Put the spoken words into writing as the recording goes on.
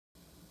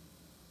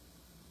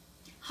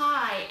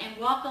Hi, and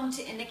welcome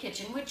to In the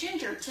Kitchen with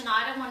Ginger.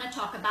 Tonight I want to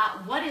talk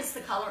about what is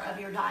the color of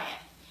your diet.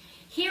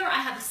 Here I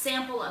have a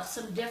sample of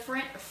some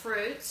different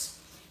fruits.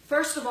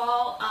 First of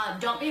all,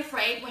 don't be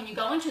afraid when you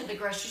go into the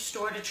grocery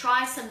store to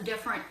try some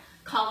different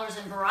colors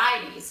and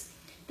varieties.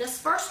 This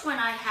first one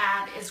I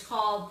have is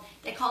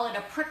they call it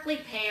a prickly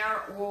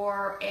pear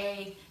or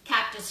a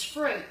cactus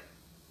fruit.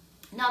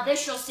 Now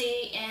this you'll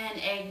see in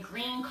a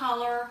green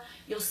color,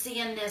 you'll see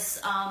in this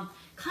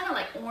kind of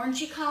like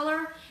orangey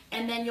color,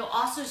 and then you'll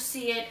also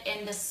see it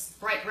in this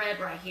bright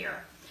red right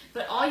here.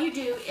 But all you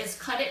do is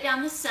cut it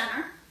down the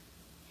center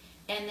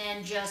and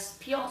then just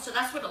peel, so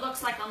that's what it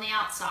looks like on the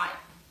outside.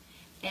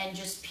 And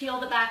just peel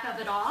the back of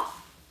it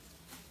off,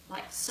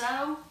 like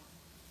so.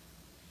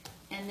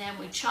 And then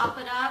we chop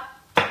it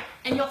up.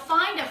 And you'll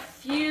find a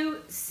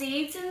few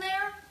seeds in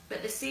there,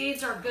 but the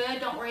seeds are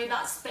good. Don't worry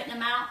about spitting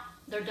them out.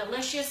 They're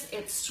delicious,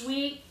 it's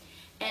sweet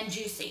and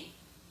juicy.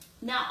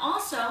 Now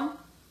also,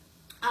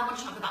 I want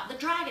to talk about the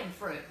dragon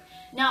fruit.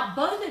 Now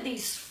both of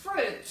these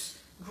fruits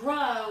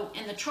grow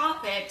in the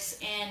tropics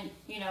and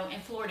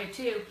in Florida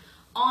too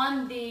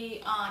on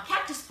the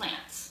cactus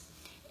plants.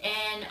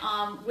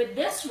 And with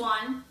this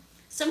one,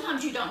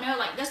 sometimes you don't know,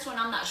 like this one,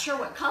 I'm not sure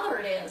what color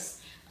it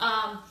is.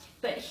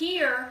 But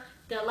here,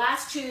 the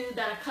last two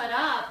that I cut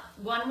up,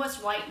 one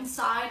was white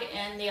inside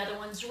and the other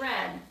one's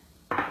red.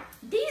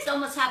 These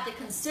almost have the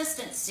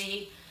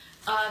consistency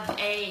of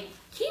a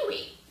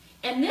kiwi.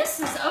 And this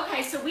is,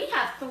 okay, so we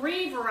have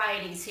 3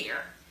 varieties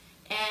here.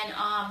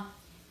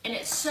 And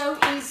it's so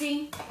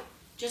easy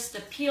just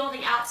to peel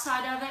the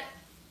outside of it.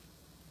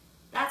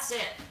 That's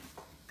it.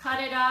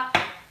 Cut it up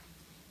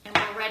and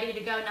we're ready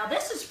to go. Now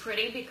this is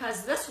pretty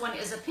because this one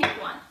is a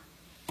pink one.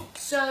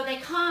 So they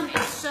come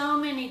in so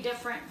many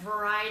different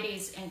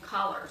varieties and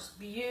colors.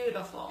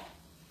 Beautiful.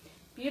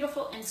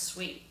 Beautiful and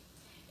sweet.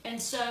 And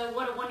so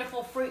what a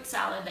wonderful fruit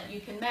salad that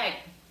you can make.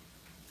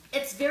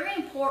 It's very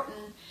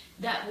important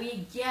that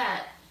we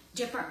get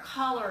different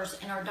colors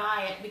in our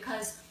diet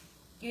because,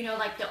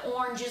 like the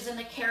oranges and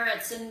the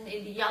carrots and the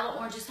yellow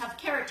oranges have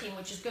carotene,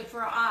 which is good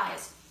for our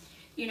eyes.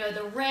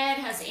 The red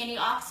has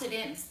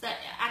antioxidants that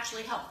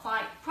actually help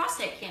fight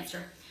prostate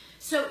cancer.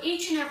 So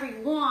each and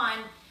every one,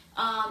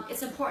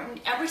 it's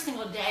important every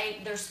single day.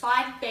 There's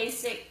 5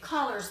 basic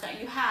colors that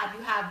you have.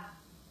 You have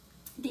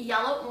the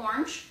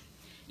yellow-orange,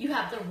 you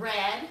have the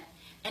red,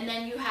 and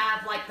then you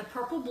have like the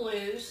purple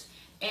blues,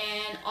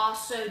 and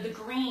also the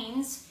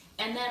greens,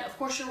 and then of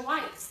course your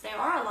whites. There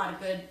are a lot of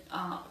good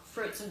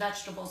fruits and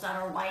vegetables that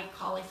are white: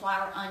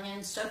 cauliflower,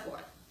 onions, so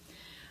forth.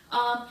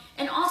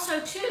 And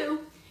also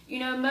too,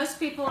 most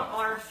people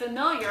are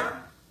familiar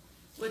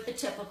with the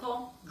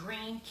typical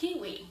green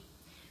kiwi.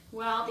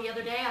 Well, the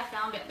other day I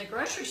found at the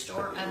grocery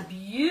store a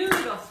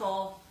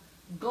beautiful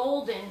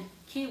golden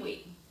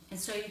kiwi. And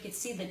so you can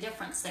see the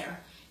difference there.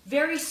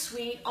 Very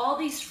sweet. All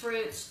these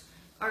fruits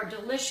are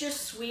delicious,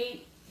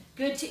 sweet,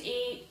 good to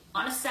eat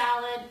on a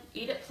salad,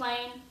 eat it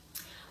plain.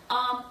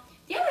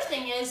 The other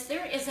thing is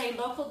there is a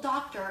local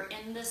doctor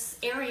in this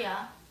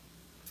area.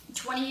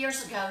 20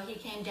 years ago, he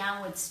came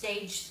down with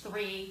stage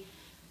 3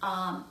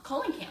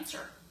 colon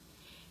cancer.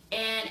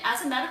 And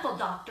as a medical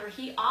doctor,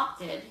 he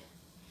opted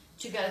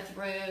to go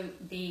through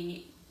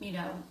the,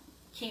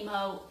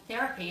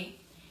 chemotherapy.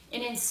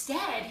 And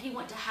instead, he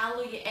went to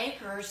Hallelujah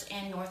Acres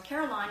in North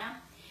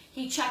Carolina.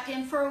 He checked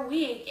in for a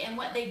week, and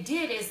what they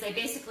did is they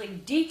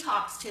basically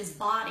detoxed his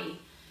body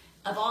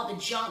of all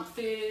the junk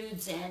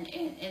foods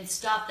and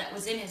stuff that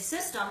was in his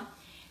system.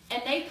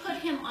 And they put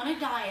him on a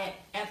diet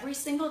every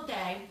single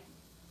day,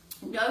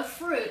 no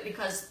fruit,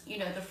 because,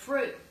 the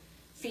fruit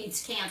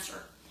feeds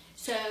cancer.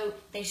 So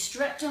they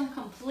stripped him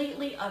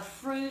completely of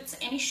fruits,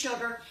 any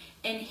sugar,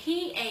 and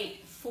he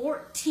ate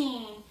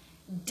 14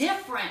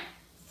 different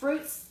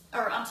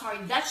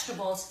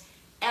vegetables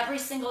every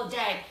single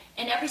day.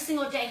 And every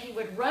single day he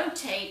would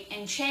rotate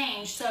and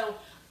change. So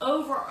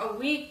over a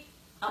week,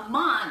 a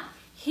month,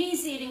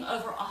 he's eating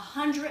over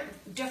 100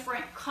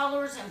 different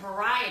colors and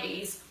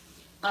varieties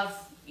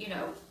of,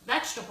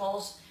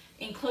 vegetables,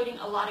 including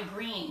a lot of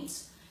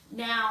greens.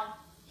 Now,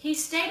 he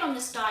stayed on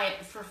this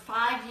diet for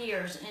 5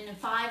 years, and in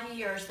 5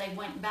 years, they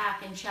went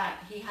back and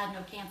checked. He had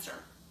no cancer.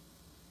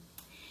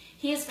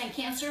 He has been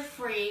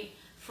cancer-free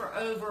for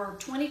over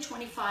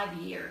 25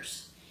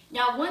 years.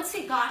 Now, once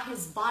he got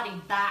his body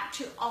back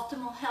to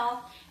optimal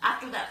health,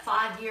 after that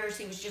 5 years,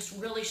 he was just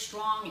really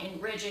strong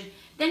and rigid.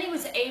 Then he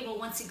was able,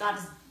 once he got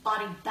his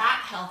body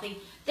back healthy,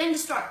 then to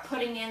start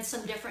putting in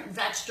some different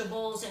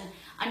vegetables. And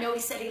I know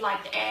he said he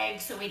liked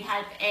eggs, so he'd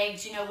have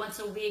eggs, once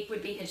a week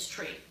would be his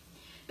treat.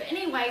 But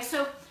anyway,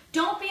 so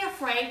don't be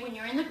afraid when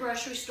you're in the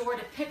grocery store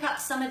to pick up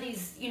some of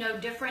these,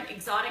 different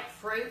exotic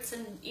fruits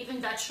and even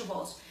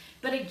vegetables.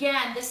 But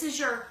again, this is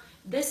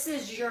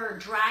your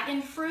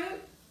dragon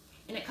fruit,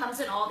 and it comes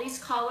in all these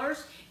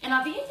colors. And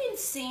I've even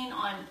seen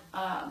on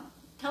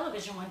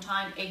television one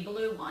time a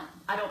blue one.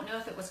 I don't know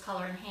if it was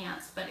color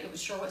enhanced, but it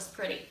sure was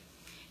pretty.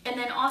 And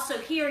then also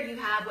here you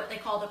have what they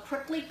call the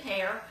prickly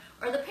pear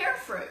or the pear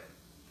fruit.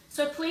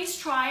 So please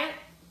try it.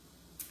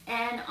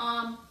 And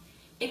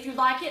If you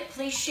like it,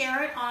 please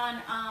share it on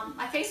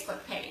my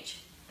Facebook page.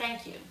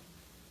 Thank you.